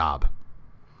 blah job?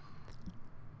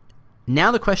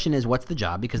 Now the question is, what's the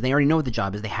job? Because they already know what the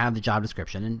job is. They have the job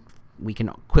description, and we can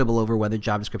quibble over whether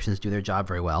job descriptions do their job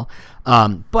very well.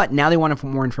 But now they want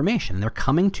more information. They're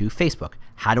coming to Facebook.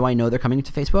 How do I know they're coming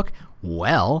to Facebook?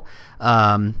 Well,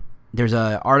 there's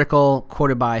an article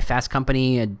quoted by Fast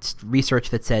Company, a research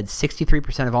that said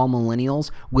 63% of all millennials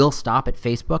will stop at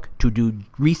Facebook to do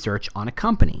research on a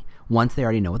company once they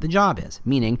already know what the job is.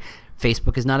 Meaning,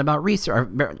 Facebook is not about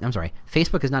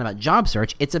Facebook is not about job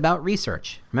search. It's about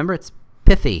research. Remember, it's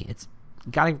pithy. It's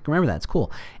got to remember that. It's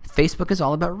cool. Facebook is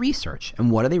all about research. And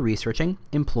what are they researching?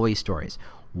 Employee stories.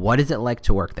 What is it like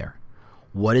to work there?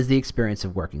 What is the experience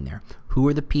of working there? Who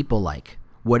are the people like?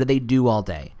 What do they do all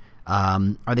day?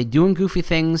 Are they doing goofy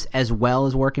things as well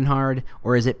as working hard,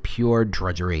 or is it pure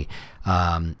drudgery?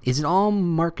 Is it all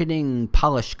marketing,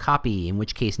 polished copy, in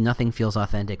which case nothing feels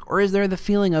authentic? Or is there the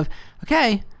feeling of,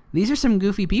 okay, these are some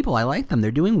goofy people. I like them.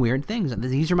 They're doing weird things.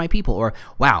 These are my people. Or,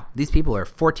 wow, these people are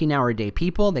 14-hour-a-day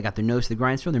people. They got their nose to the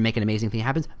grindstone. They're making amazing things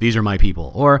happen. These are my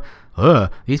people. Or,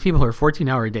 these people are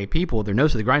 14-hour-a-day people. Their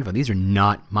nose to the grindstone. These are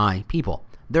not my people.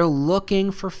 They're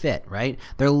looking for fit, right?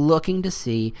 They're looking to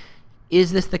see,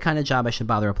 is this the kind of job I should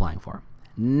bother applying for?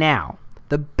 Now,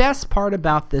 the best part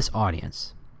about this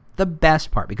audience,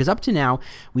 because up to now,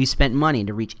 we spent money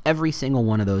to reach every single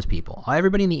one of those people.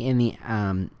 Everybody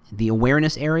in the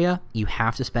awareness area, you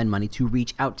have to spend money to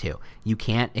reach out to. You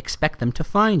can't expect them to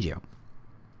find you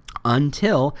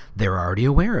until they're already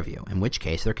aware of you, in which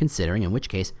case they're considering, in which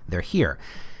case they're here.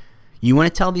 You want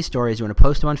to tell these stories, you want to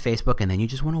post them on Facebook, and then you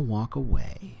just want to walk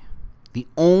away. The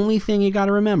only thing you got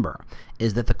to remember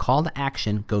is that the call to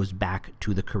action goes back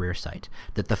to the career site.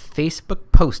 That the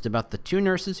Facebook post about the 2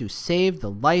 nurses who saved the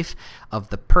life of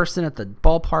the person at the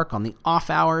ballpark on the off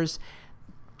hours,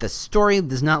 the story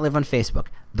does not live on Facebook.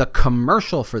 The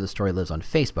commercial for the story lives on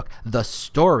Facebook. The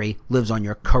story lives on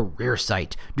your career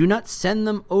site. Do not send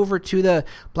them over to the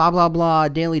blah, blah, blah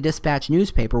Daily Dispatch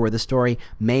newspaper where the story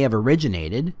may have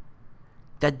originated.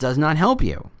 That does not help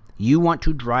you. You want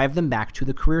to drive them back to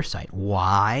the career site.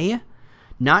 Why?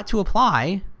 Not to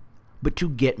apply, but to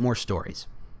get more stories.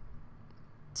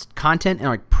 It's content and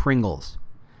like Pringles.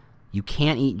 You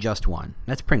can't eat just one.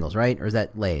 That's Pringles, right? Or is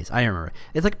that Lay's? I don't remember.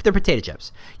 It's like the potato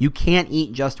chips. You can't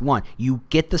eat just one. You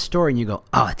get the story and you go,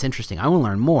 oh, it's interesting. I want to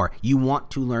learn more. You want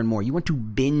to learn more. You want to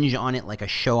binge on it like a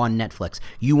show on Netflix.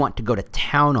 You want to go to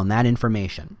town on that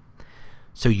information.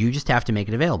 So you just have to make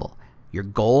it available. Your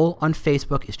goal on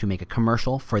Facebook is to make a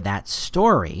commercial for that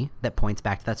story that points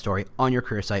back to that story on your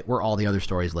career site where all the other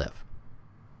stories live.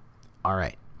 All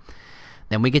right.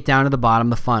 Then we get down to the bottom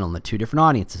of the funnel and the 2 different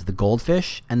audiences, the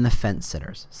goldfish and the fence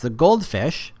sitters. So the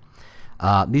goldfish,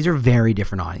 these are very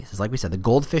different audiences. Like we said, the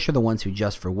goldfish are the ones who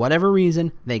just for whatever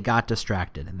reason, they got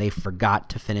distracted. They forgot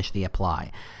to finish the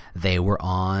apply. They were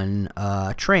on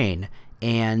a train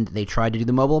and they tried to do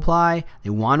the mobile apply. They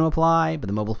want to apply, but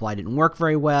the mobile apply didn't work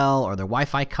very well, or their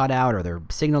Wi-Fi cut out, or their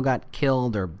signal got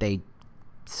killed, or they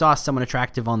saw someone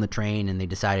attractive on the train and they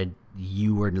decided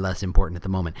you were less important at the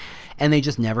moment. And they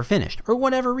just never finished. For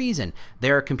whatever reason,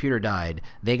 their computer died.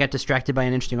 They got distracted by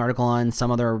an interesting article on some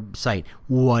other site.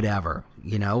 Whatever.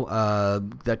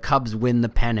 The Cubs win the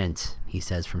pennant, he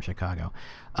says from Chicago.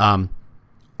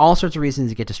 All sorts of reasons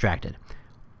to get distracted.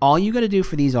 All you got to do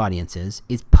for these audiences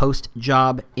is post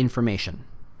job information.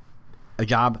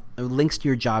 Links to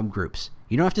your job groups.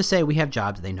 You don't have to say we have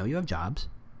jobs. They know you have jobs.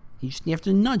 You have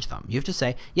to nudge them. You have to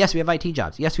say, yes, we have IT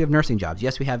jobs. Yes, we have nursing jobs.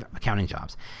 Yes, we have accounting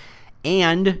jobs.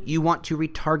 And you want to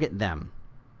retarget them.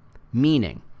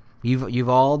 Meaning, you've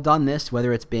all done this,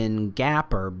 whether it's been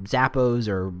Gap or Zappos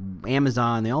or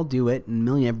Amazon. They all do it.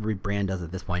 Every brand does it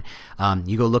at this point.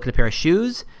 You go look at a pair of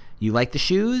shoes. You like the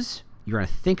shoes. You're going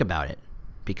to think about it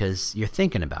because you're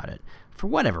thinking about it. For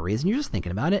whatever reason, you're just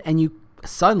thinking about it. And you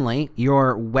suddenly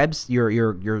your web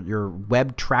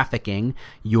trafficking,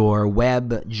 your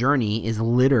web journey is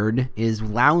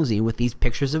lousy with these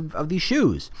pictures of these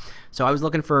shoes. So I was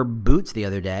looking for boots the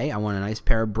other day. I want a nice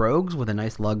pair of brogues with a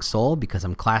nice lug sole because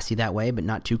I'm classy that way, but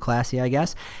not too classy, I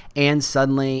guess. And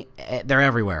suddenly they're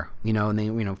everywhere, and they,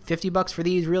 $50 for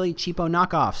these really cheapo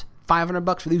knockoffs,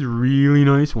 $500 for these really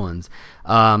nice ones.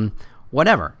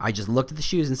 Whatever. I just looked at the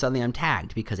shoes and suddenly I'm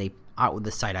tagged because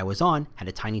the site I was on had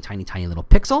a tiny, tiny, tiny little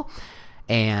pixel,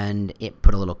 and it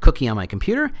put a little cookie on my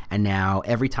computer, and now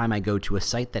every time I go to a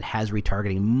site that has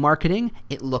retargeting marketing,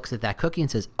 it looks at that cookie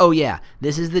and says, oh yeah,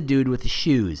 this is the dude with the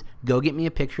shoes. Go get me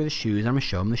a picture of the shoes. I'm going to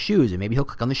show him the shoes, and maybe he'll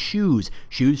click on the shoes.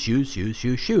 Shoes, shoes, shoes,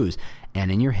 shoes, shoes.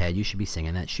 And in your head, you should be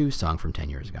singing that shoes song from 10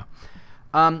 years ago.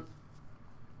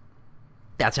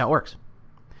 That's how it works.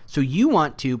 So you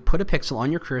want to put a pixel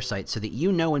on your career site so that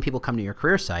you know when people come to your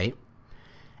career site,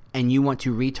 and you want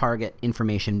to retarget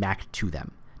information back to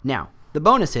them. Now, the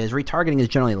bonus is retargeting is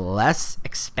generally less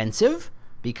expensive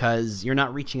because you're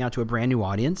not reaching out to a brand new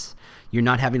audience. You're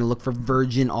not having to look for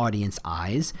virgin audience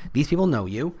eyes. These people know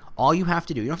you. All you have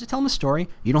to do, you don't have to tell them a story.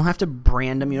 You don't have to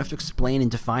brand them. You don't have to explain and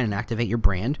define and activate your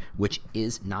brand, which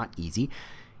is not easy.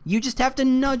 You just have to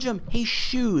nudge them. Hey,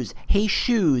 shoes. Hey,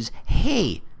 shoes.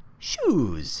 Hey,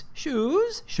 shoes.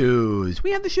 Shoes. Shoes.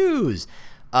 We have the shoes.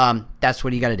 That's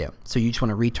what you got to do. So you just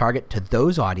want to retarget to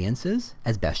those audiences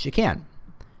as best you can.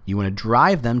 You want to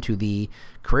drive them to the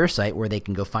career site where they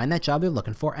can go find that job they're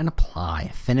looking for and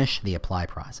apply. Finish the apply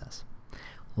process.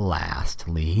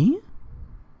 Lastly,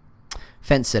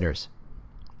 fence sitters.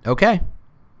 Okay.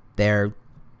 They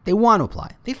want to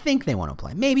apply. They think they want to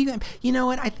apply. Maybe, you know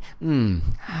what? I don't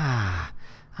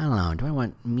know. Do I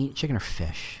want meat, chicken, or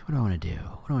fish? What do I want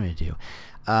to do?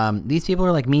 These people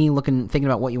are like me thinking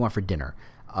about what you want for dinner.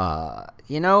 I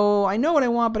know what I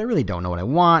want, but I really don't know what I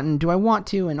want. And do I want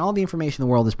to? And all the information in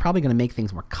the world is probably going to make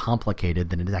things more complicated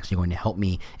than it is actually going to help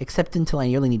me, except until I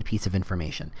really need a piece of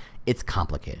information. It's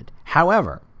complicated.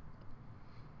 However,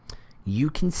 you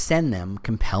can send them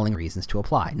compelling reasons to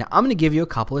apply. Now, I'm going to give you a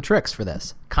couple of tricks for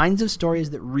this. Kinds of stories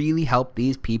that really help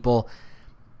these people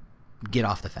get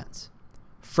off the fence.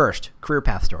 First, career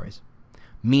path stories.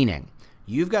 Meaning,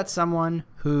 you've got someone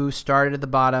who started at the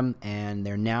bottom and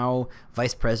they're now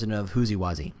vice president of Whoozy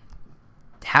Wazzy.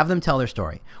 Have them tell their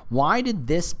story. Why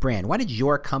did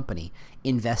your company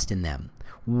invest in them?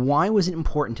 Why was it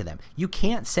important to them? You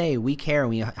can't say we care and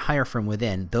we hire from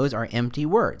within. Those are empty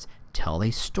words. Tell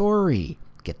a story.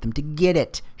 Get them to get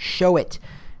it. Show it.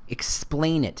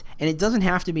 Explain it. And it doesn't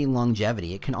have to be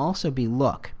longevity. It can also be,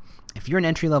 look, if you're an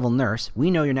entry-level nurse, we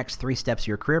know your next 3 steps of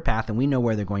your career path and we know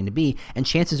where they're going to be, and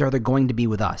chances are they're going to be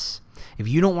with us. If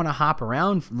you don't want to hop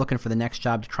around looking for the next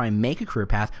job to try and make a career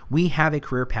path, we have a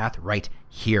career path right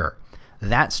here.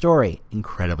 That story,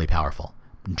 incredibly powerful.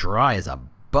 Dry as a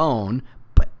bone,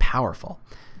 but powerful.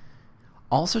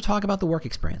 Also talk about the work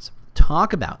experience.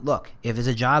 Talk about, look, if it's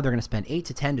a job they're going to spend 8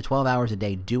 to 10 to 12 hours a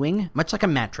day doing, much like a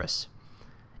mattress.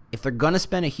 If they're going to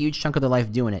spend a huge chunk of their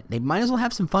life doing it, they might as well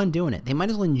have some fun doing it. They might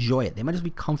as well enjoy it. They might as well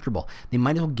be comfortable. They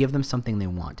might as well give them something they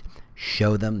want.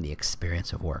 Show them the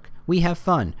experience of work. We have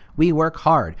fun. We work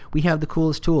hard. We have the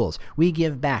coolest tools. We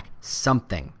give back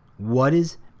something. What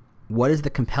is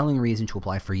the compelling reason to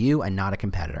apply for you and not a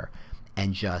competitor?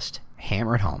 And just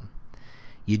hammer it home.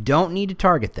 You don't need to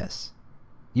target this.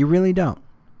 You really don't.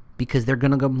 Because they're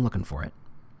going to go looking for it.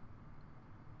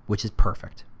 Which is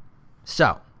perfect.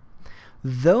 So,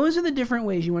 those are the different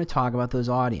ways you want to talk about those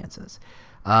audiences.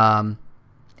 And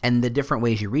the different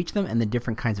ways you reach them and the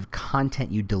different kinds of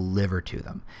content you deliver to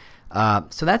them.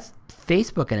 So that's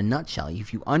Facebook in a nutshell.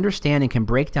 If you understand and can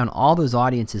break down all those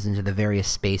audiences into the various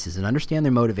spaces and understand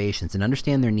their motivations and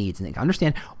understand their needs and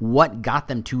understand what got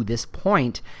them to this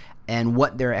point and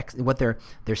what they're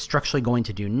structurally going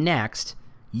to do next,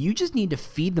 you just need to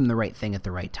feed them the right thing at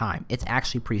the right time. It's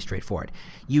actually pretty straightforward.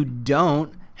 You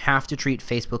don't have to treat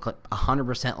Facebook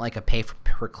 100% like a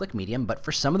pay-per-click medium, but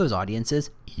for some of those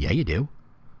audiences, yeah, you do.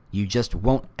 You just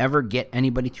won't ever get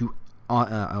anybody to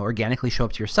organically show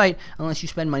up to your site unless you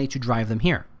spend money to drive them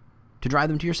here, to drive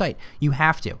them to your site. You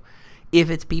have to. If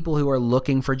it's people who are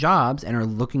looking for jobs and are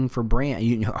looking for brand,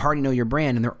 you already know your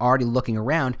brand and they're already looking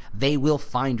around, they will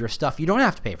find your stuff. You don't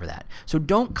have to pay for that. So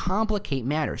don't complicate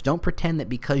matters. Don't pretend that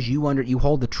because you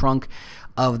hold the trunk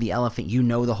of the elephant, you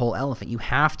know the whole elephant. You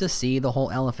have to see the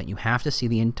whole elephant. You have to see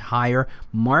the entire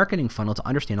marketing funnel to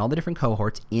understand all the different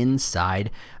cohorts inside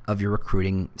of your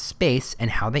recruiting space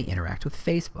and how they interact with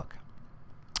Facebook.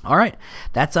 All right,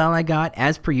 that's all I got.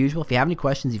 As per usual, if you have any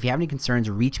questions, if you have any concerns,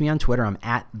 reach me on Twitter. I'm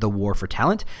at The War for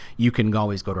Talent. You can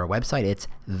always go to our website. It's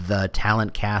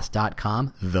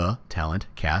thetalentcast.com,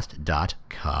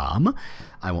 thetalentcast.com.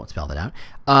 I won't spell that out.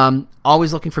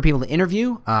 Always looking for people to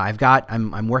interview.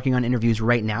 I'm working on interviews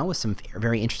right now with some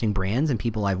very interesting brands and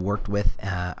people I've worked with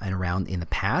and around in the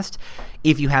past.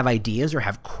 If you have ideas or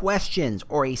have questions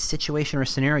or a situation or a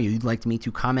scenario you'd like me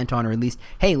to comment on, or at least,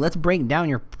 hey, let's break down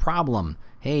your problem.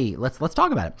 Hey, let's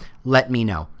talk about it. Let me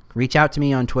know. Reach out to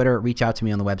me on Twitter, reach out to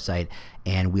me on the website,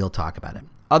 and we'll talk about it.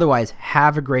 Otherwise,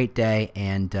 have a great day,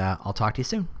 and I'll talk to you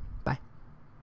soon.